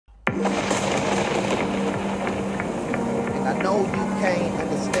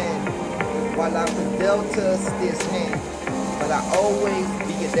While life is dealt to us this hand, but I always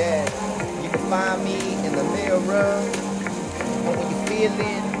be your dad. You can find me in the mirror, and when you're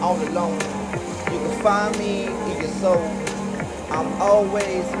feeling all alone, you can find me in your soul. I'm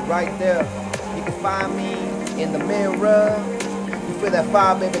always right there. You can find me in the mirror. You feel that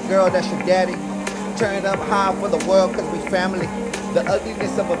fire, baby girl, that's your daddy. Turn it up high for the world, cause we family. The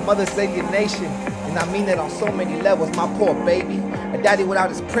ugliness of a mother's alienation, and I mean it on so many levels, my poor baby. A daddy without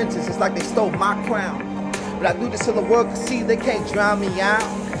his princess, it's like they stole my crown. But I do this so the world can see they can't drown me out.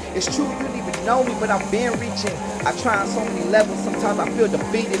 It's true, you didn't even know me, but I've been reaching. I try on so many levels, sometimes I feel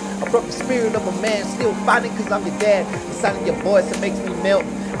defeated. I broke the spirit of a man, still fighting cause I'm your dad. The sound of your voice, it makes me melt.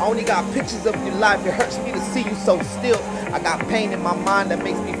 I only got pictures of your life, it hurts me to see you so still. I got pain in my mind that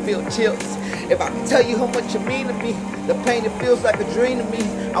makes me feel chills. If I can tell you how much you mean to me, the pain, it feels like a dream to me.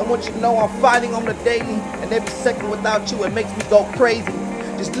 I want you to know I'm fighting on the daily, and every second without you, it makes me go crazy.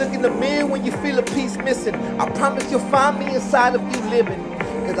 Just look in the mirror when you feel a piece missing. I promise you'll find me inside of you living,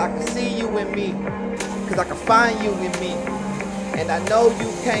 cause I can see you in me, cause I can find you in me. And I know you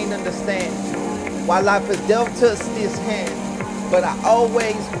can't understand why life has dealt to us this hand, but I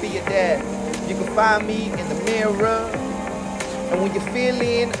always be your dad. You can find me in the mirror, and when you're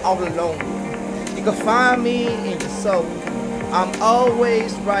feeling all alone, you can find me in your soul. I'm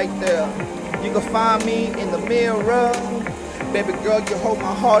always right there. You can find me in the mirror. Baby girl, you hold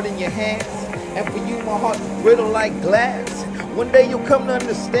my heart in your hands, and for you my heart brittle like glass. One day you'll come to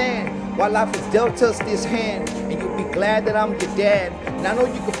understand why life has dealt us this hand, and you'll be glad that I'm your dad. And I know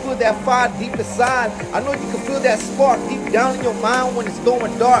you can feel that fire deep inside. I know you can feel that spark deep down in your mind when it's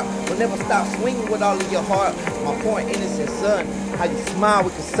going dark. But never stop swinging with all of your heart. My poor innocent son, how you smile,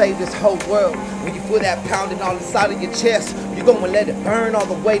 we can save this whole world. When you feel that pounding all inside of your chest, you're gonna let it burn all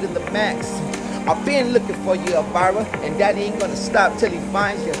the way to the max. I've been looking for you, Elvira, and daddy ain't gonna stop till he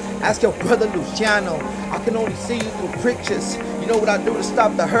finds you. Ask your brother Luciano, I can only see you through pictures. You know what I do to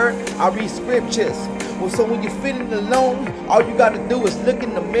stop the hurt? I read scriptures. Well, so when you're feeling alone, all you gotta do is look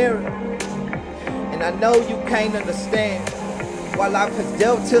in the mirror. And I know you can't understand why life has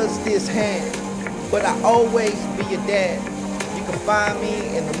dealt to us this hand, but I always be your dad. You can find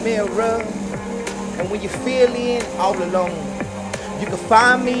me in the mirror, and when you're feeling all alone, you can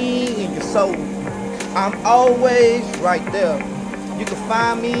find me in your soul. I'm always right there. You can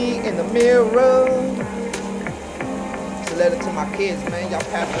find me in the mirror. It's a letter to my kids, man. Y'all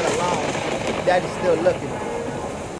pass it along. Daddy's still looking.